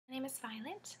is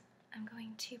Violet. I'm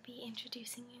going to be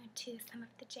introducing you to some of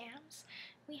the jams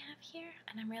we have here,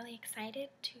 and I'm really excited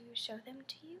to show them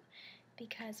to you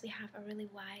because we have a really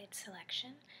wide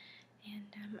selection,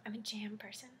 and I'm a jam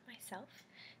person myself,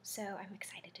 so I'm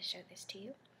excited to show this to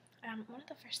you. One of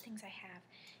the first things I have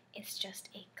is just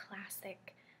a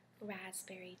classic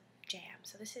raspberry jam.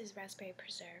 So this is raspberry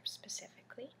preserve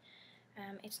specifically.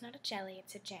 It's not a jelly,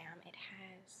 it's a jam. It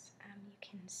has, you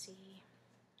can see,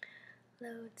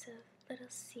 loads of little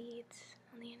seeds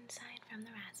on the inside from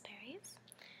the raspberries.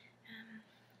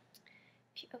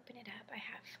 If you open it up, I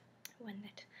have one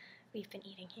that we've been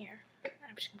eating here,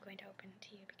 which I'm going to open to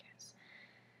you because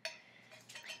I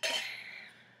like it.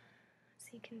 So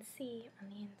you can see on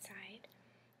the inside,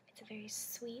 it's a very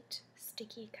sweet,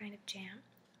 sticky kind of jam.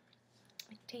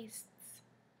 It tastes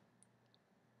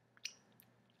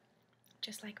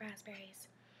just like raspberries.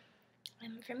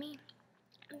 For me,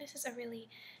 this is a really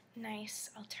nice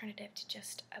alternative to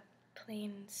just a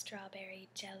plain strawberry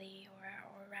jelly or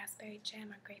raspberry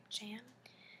jam or grape jam.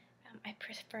 I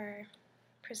prefer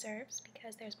preserves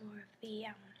because there's more of the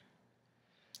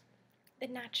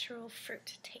natural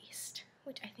fruit taste,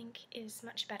 which I think is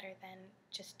much better than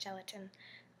just gelatin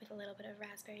with a little bit of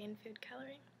raspberry and food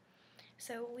coloring.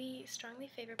 So we strongly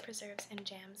favor preserves and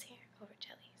jams here over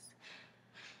jellies.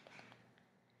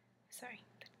 Sorry,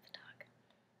 that's the dog.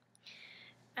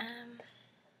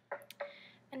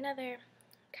 Another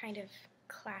kind of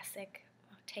classic,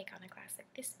 take on a classic.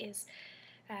 This is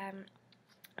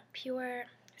pure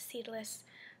seedless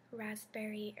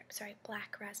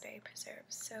black raspberry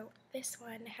preserves. So this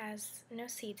one has no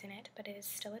seeds in it, but it is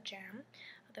still a jam,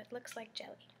 although it looks like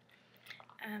jelly.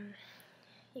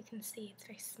 You can see it's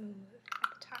very smooth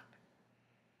at the top.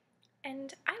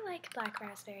 And I like black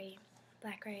raspberry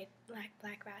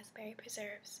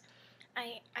preserves.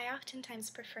 I oftentimes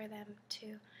prefer them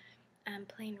to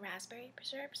plain raspberry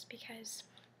preserves because,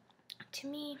 to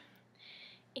me,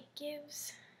 it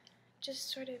gives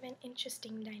just sort of an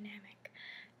interesting dynamic.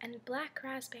 And black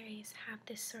raspberries have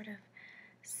this sort of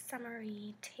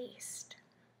summery taste,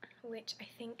 which I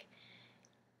think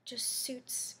just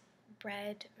suits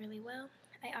bread really well.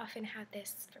 I often have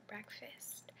this for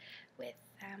breakfast with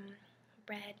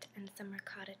bread and some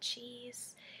ricotta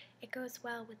cheese. It goes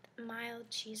well with mild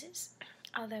cheeses,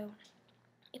 although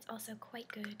it's also quite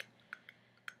good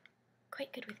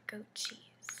with goat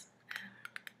cheese.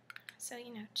 So,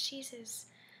 you know, cheeses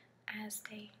as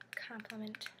they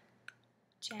complement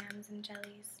jams and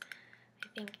jellies, I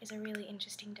think, is a really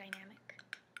interesting dynamic.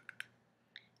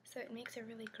 So it makes a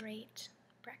really great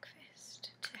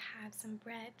breakfast to have some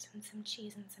bread and some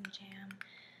cheese and some jam.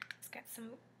 It's got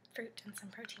some fruit and some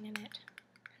protein in it,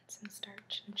 and some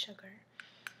starch and sugar.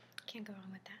 Can't go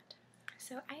wrong with that.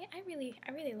 So I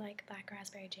really like black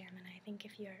raspberry jam, and I think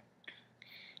if you're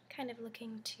kind of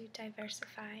looking to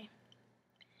diversify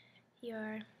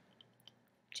your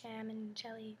jam and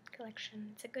jelly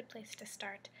collection, it's a good place to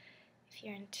start if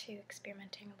you're into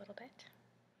experimenting a little bit.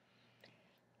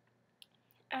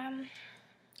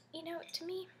 You know, to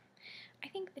me, I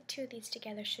think the two of these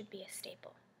together should be a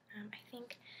staple. I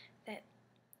think that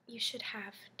you should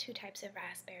have two types of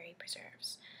raspberry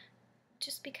preserves,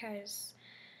 just because,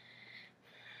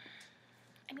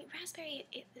 I mean, raspberry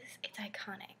it's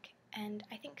iconic, and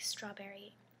I think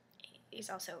strawberry is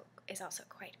also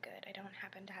quite good. I don't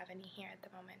happen to have any here at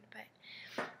the moment, but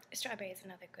strawberry is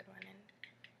another good one. And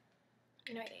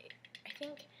you know, I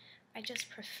think I just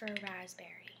prefer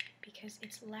raspberry because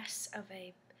it's less of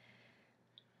a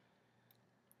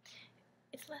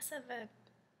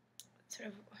sort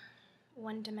of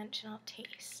one-dimensional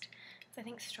taste. So I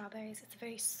think strawberries, it's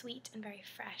very sweet and very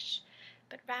fresh,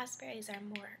 but raspberries are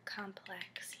more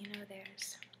complex. You know,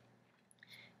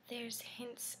 there's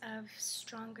hints of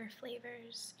stronger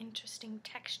flavors, interesting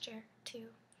texture too.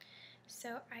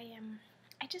 So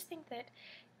I just think that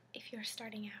if you're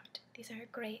starting out, these are a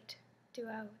great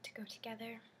duo to go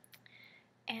together.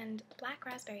 And black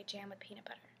raspberry jam with peanut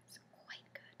butter is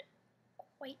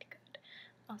quite good.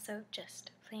 Also,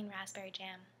 just plain raspberry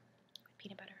jam with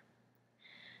peanut butter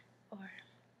or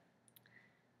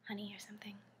honey or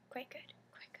something, quite good.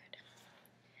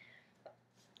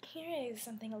 Here is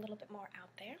something a little bit more out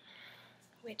there,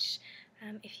 which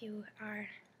if you are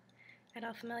at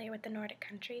all familiar with the Nordic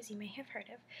countries, you may have heard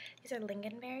of. These are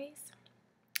lingonberries.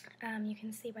 You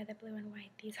can see by the blue and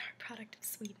white, these are a product of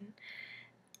Sweden.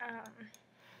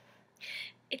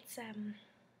 It's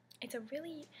a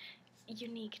really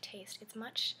unique taste. It's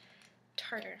much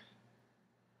tartar.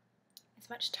 It's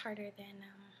much tartar than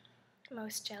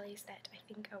most jellies that I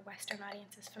think a Western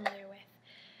audience is familiar with.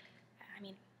 I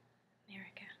mean,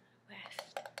 America,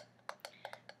 West.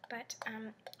 but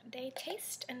they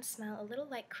taste and smell a little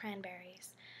like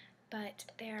cranberries, but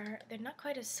they're not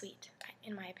quite as sweet,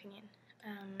 in my opinion.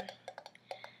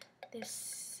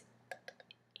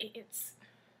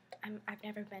 I've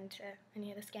never been to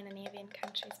any of the Scandinavian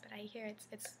countries, but I hear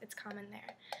it's common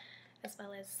there, as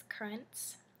well as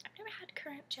currants. I've never had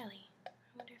currant jelly. I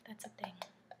wonder if that's a thing.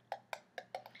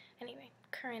 Anyway,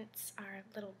 currants are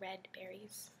little red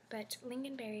berries, but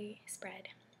lingonberry spread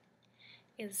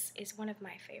is one of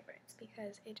my favorites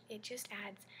because it just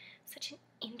adds such an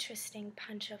interesting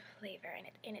punch of flavor,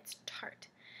 and it's tart,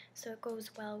 so it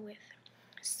goes well with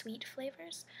sweet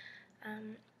flavors.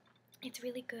 It's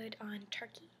really good on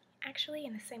turkey, actually,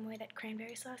 in the same way that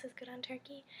cranberry sauce is good on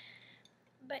turkey.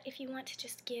 But if you want to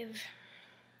just give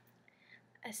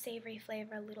a savory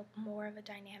flavor a little more of a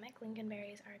dynamic,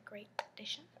 lingonberries are a great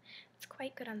addition. It's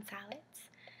quite good on salads.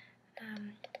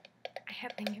 I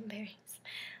have lingonberries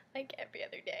like every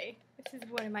other day. This is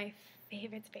one of my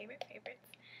favorites.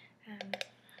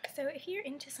 So if you're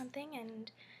into something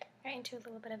and are into a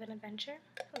little bit of an adventure,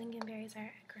 lingonberries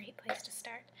are a great place to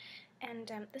start.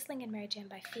 And this lingonberry jam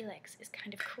by Felix is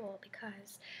kind of cool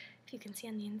because if you can see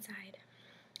on the inside,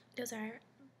 those are,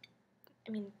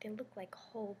 they look like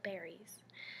whole berries.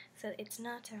 So it's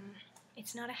not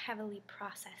a heavily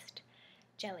processed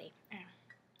jelly,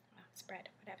 spread,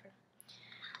 whatever.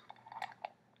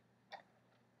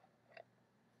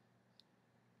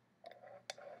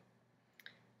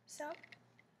 So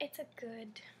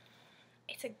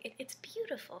it's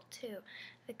beautiful too.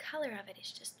 The color of it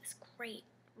is just this great,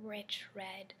 rich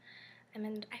red.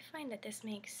 I find that this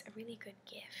makes a really good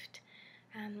gift.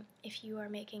 If you are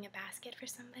making a basket for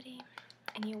somebody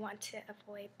and you want to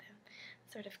avoid the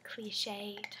sort of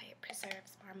cliche type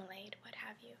preserves, marmalade, what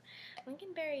have you,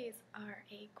 lingonberries are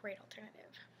a great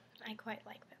alternative. I quite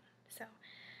like them, so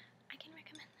I can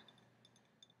recommend them.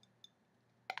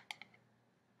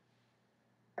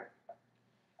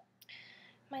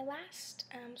 My last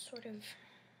sort of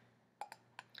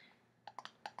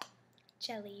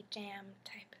jelly jam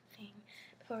type of thing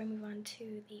before we move on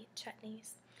to the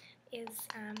chutneys is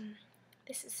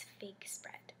this is fig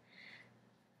spread.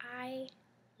 I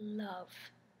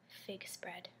love fig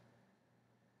spread.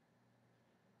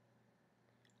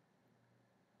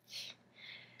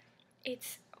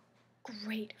 It's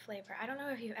great flavor. I don't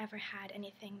know if you've ever had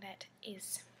anything that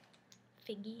is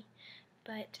figgy,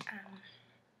 but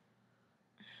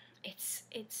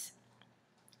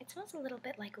it smells a little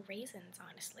bit like raisins,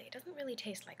 honestly. It doesn't really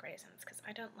taste like raisins because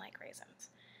I don't like raisins,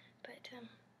 but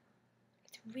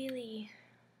it's really,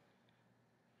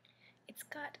 it's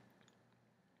got,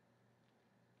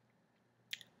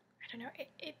 I don't know,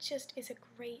 it just is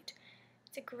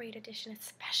it's a great addition,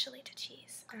 especially to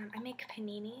cheese. I make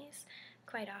paninis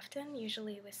quite often,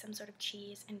 usually with some sort of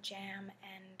cheese and jam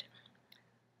and,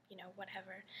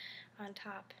 whatever on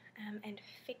top. And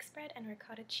fig spread and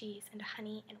ricotta cheese and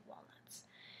honey and walnuts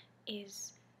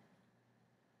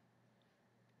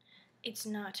it's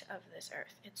not of this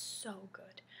earth. It's so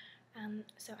good.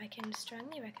 So I can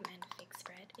strongly recommend fig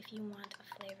spread if you want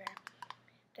a flavor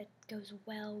that goes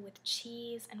well with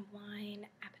cheese and wine,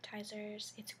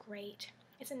 appetizers. It's great.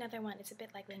 It's another one. It's a bit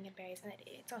like lingonberries, and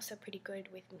it's also pretty good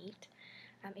with meat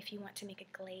if you want to make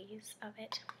a glaze of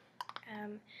it.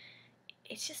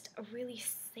 It's just a really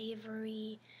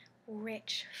savory,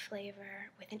 rich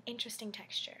flavor with an interesting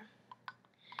texture.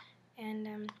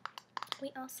 And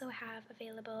we also have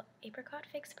available apricot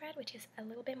fig spread, which is a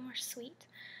little bit more sweet,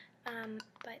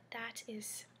 but that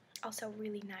is also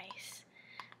really nice.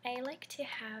 I like to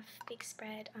have fig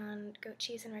spread on goat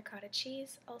cheese and ricotta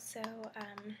cheese. Also,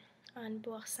 on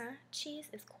boursin cheese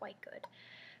is quite good.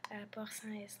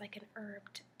 Boursin is like an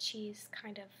herbed cheese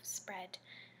kind of spread.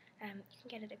 You can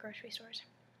get it at grocery stores.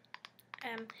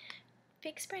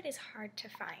 Fig spread is hard to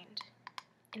find,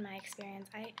 in my experience.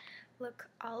 I look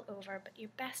all over, but your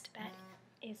best bet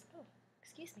is,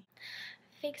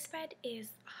 fig spread is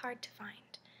hard to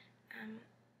find.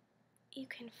 You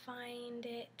can find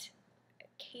it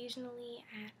occasionally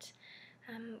at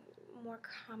more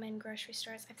common grocery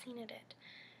stores. I've seen it at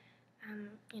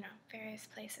various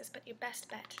places, but your best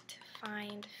bet to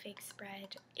find fig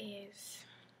spread is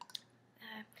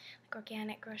like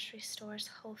organic grocery stores,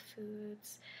 Whole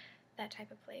Foods, that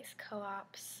type of place,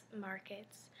 co-ops,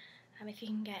 markets. If you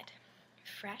can get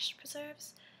fresh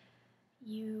preserves,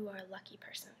 you are a lucky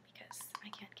person because I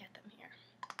can't get them here.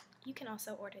 You can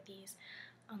also order these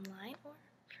online or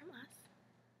from us.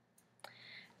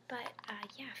 But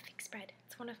yeah, fig spread,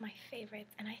 it's one of my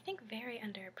favorites, and I think very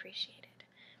underappreciated.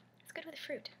 It's good with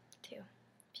fruit too,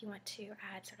 if you want to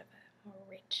add sort of a more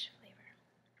rich flavor.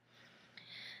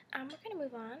 We're going to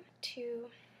move on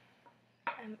to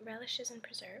relishes and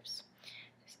preserves.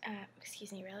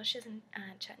 Relishes and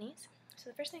chutneys. So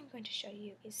the first thing I'm going to show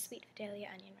you is sweet Vidalia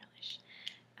onion relish.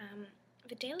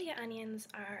 Vidalia onions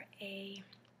are a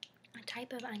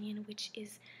type of onion which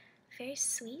is very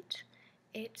sweet.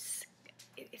 It's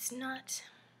not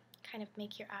kind of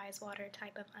make your eyes water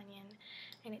type of onion,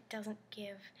 and it doesn't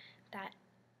give that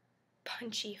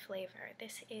punchy flavor.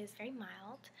 This is very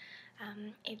mild.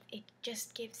 It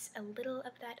just gives a little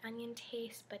of that onion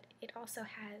taste, but it also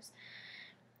has,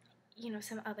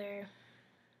 some other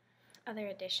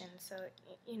additions. So,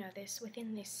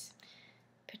 within this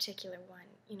particular one,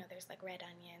 there's like red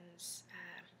onions,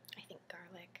 I think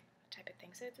garlic type of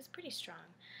thing. So it's pretty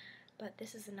strong. But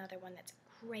this is another one that's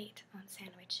great on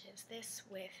sandwiches. This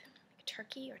with like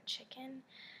turkey or chicken.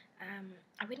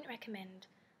 I wouldn't recommend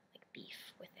like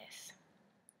beef with this,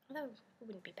 although it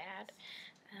wouldn't be bad.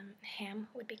 Ham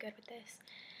would be good with this.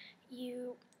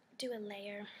 You do a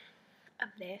layer of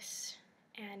this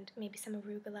and maybe some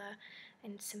arugula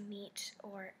and some meat,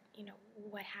 or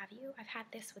what have you. I've had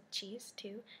this with cheese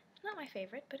too. It's not my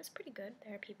favorite, but it's pretty good.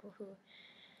 There are people who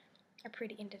are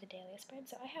pretty into Vidalia spread,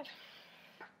 so I have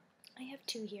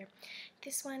two here.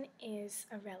 This one is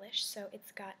a relish, so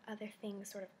it's got other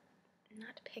things sort of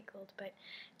not pickled, but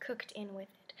cooked in with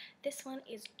it. This one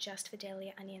is just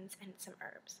Vidalia onions and some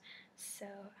herbs. So,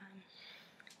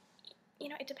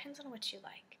 it depends on what you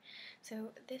like.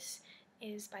 So this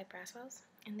is by Braswell's,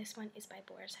 and this one is by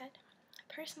Boar's Head.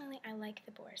 Personally, I like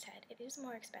the Boar's Head. It is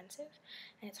more expensive,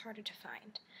 and it's harder to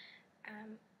find.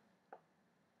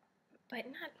 But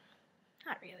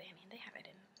not really. I mean, they have it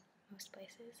in most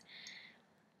places.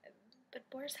 But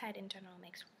Boar's Head in general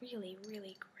makes really,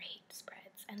 really great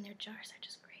spreads, and their jars are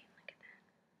just great. Look at that.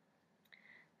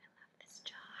 I love this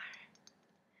jar.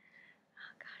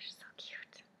 Oh gosh, so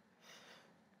cute.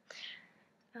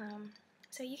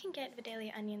 So you can get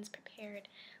Vidalia onions prepared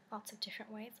lots of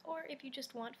different ways, or if you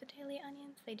just want Vidalia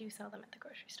onions, they do sell them at the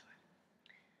grocery store.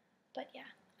 But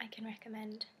yeah, I can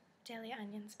recommend Vidalia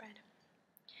onion spread.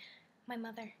 My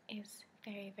mother is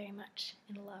very, very much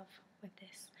in love with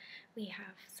this. We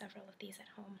have several of these at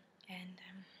home, and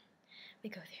we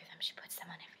go through them. She puts them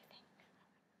on everything.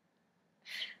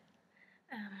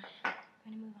 I'm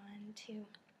going to move on to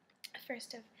the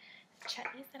first of the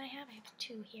chutneys that I have. I have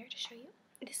two here to show you.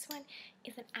 This one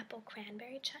is an apple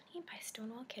cranberry chutney by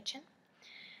Stonewall Kitchen.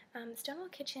 Stonewall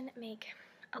Kitchen make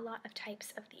a lot of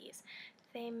types of these.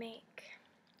 They make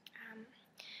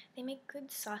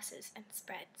good sauces and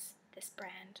spreads. This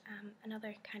brand.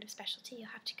 Another kind of specialty, you'll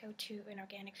have to go to an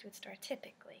organic food store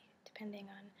typically, depending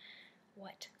on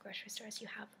what grocery stores you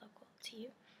have local to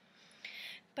you.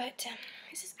 But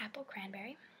this is apple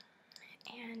cranberry,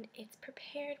 and it's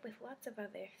prepared with lots of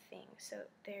other things. So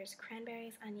there's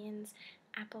cranberries, onions,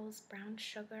 apples, brown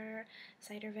sugar,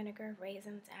 cider vinegar,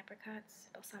 raisins, apricots,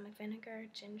 balsamic vinegar,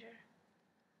 ginger.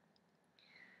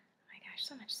 Oh my gosh,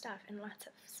 so much stuff, and lots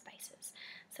of spices.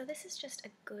 So this is just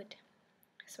a good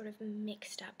sort of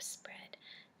mixed up spread,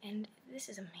 and this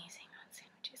is amazing on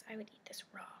sandwiches. I would eat this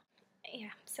raw.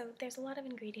 Yeah, so there's a lot of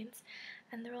ingredients,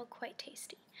 and they're all quite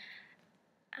tasty.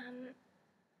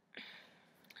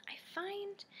 I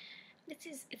find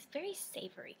it's very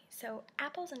savory. So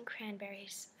apples and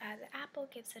cranberries, the apple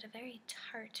gives it a very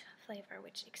tart flavor,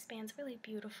 which expands really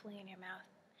beautifully in your mouth.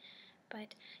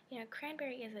 But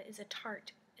cranberry is a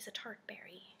tart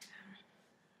berry,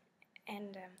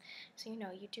 so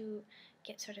you do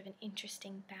get sort of an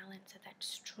interesting balance of that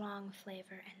strong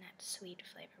flavor and that sweet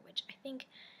flavor, which I think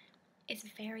is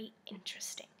very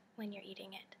interesting when you're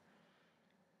eating it.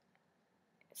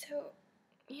 So,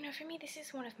 for me, this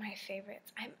is one of my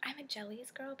favorites. I'm a jellies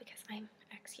girl because I'm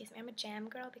a jam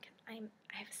girl because I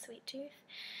have a sweet tooth.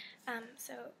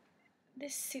 So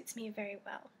this suits me very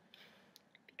well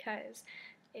because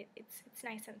it's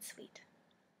nice and sweet,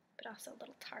 but also a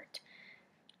little tart.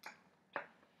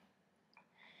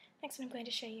 Next one I'm going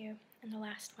to show you, and the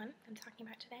last one I'm talking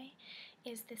about today,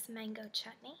 is this mango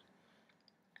chutney.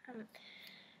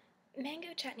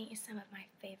 Mango chutney is some of my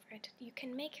favorite. You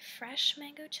can make fresh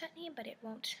mango chutney, but it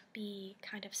won't be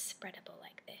kind of spreadable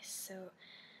like this. So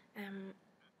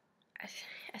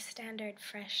a standard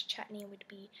fresh chutney would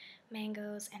be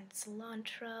mangoes and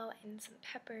cilantro and some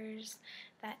peppers,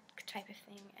 that type of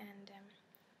thing. And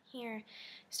here,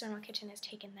 Stonewall Kitchen has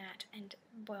taken that and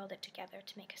boiled it together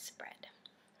to make a spread.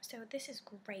 So this is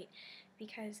great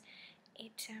because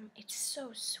it's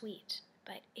so sweet,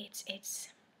 but it's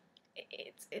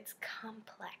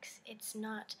complex. It's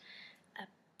not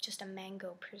just a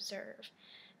mango preserve,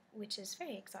 which is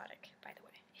very exotic, by the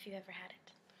way, if you've ever had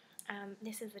it.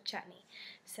 This is the chutney,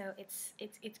 so it's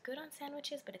good on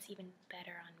sandwiches, but it's even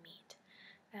better on meat.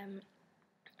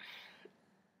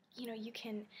 you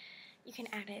can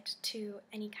add it to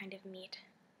any kind of meat.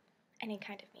 Any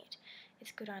kind of meat.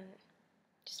 It's good on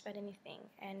just about anything,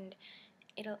 and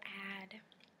it'll add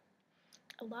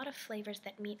a lot of flavors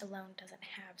that meat alone doesn't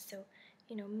have. So,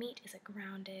 meat is a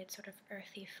grounded, sort of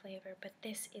earthy flavor, but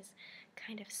this is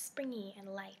kind of springy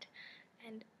and light,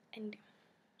 and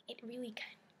it really,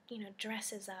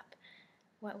 dresses up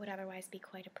what would otherwise be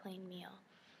quite a plain meal.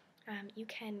 You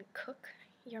can cook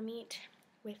your meat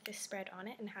with this spread on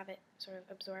it and have it sort of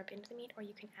absorb into the meat, or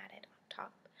you can add it on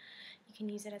top. You can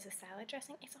use it as a salad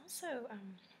dressing. It's also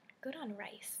good on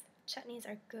rice. Chutneys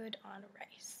are good on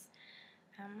rice.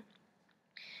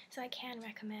 So I can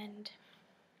recommend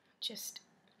just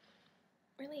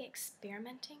really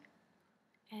experimenting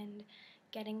and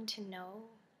getting to know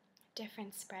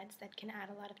different spreads that can add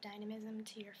a lot of dynamism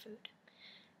to your food.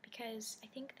 Because I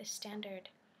think the standard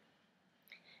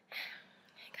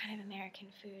kind of American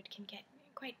food can get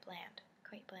quite bland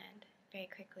very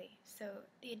quickly. So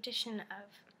the addition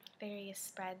of various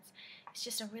spreads is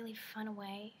just a really fun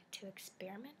way to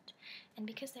experiment, and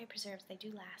because they're preserves, they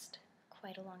do last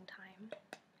quite a long time.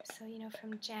 So,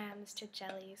 from jams to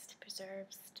jellies to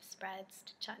preserves to spreads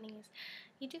to chutneys,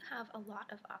 you do have a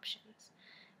lot of options.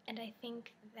 And I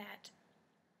think that,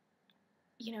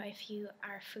 if you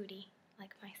are a foodie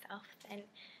like myself, then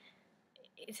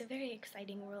it's a very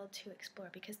exciting world to explore,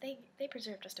 because they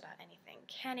preserve just about anything.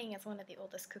 Canning is one of the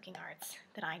oldest cooking arts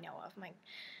that I know of.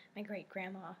 My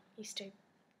great-grandma used to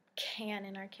can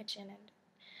in our kitchen, and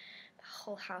the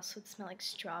whole house would smell like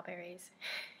strawberries.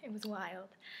 It was wild.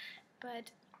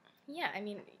 But yeah,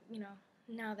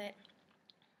 now that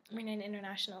we're in an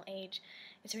international age,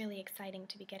 it's really exciting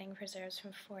to be getting preserves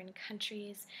from foreign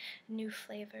countries, new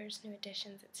flavors, new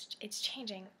additions. It's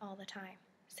changing all the time.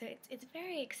 So it's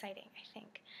very exciting, I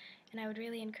think. And I would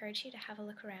really encourage you to have a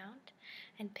look around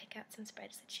and pick out some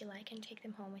spreads that you like and take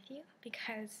them home with you,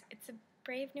 because it's a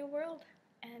brave new world,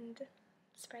 and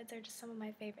spreads are just some of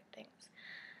my favorite things.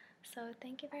 So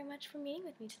thank you very much for meeting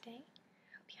with me today.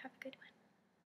 Hope you have a good one.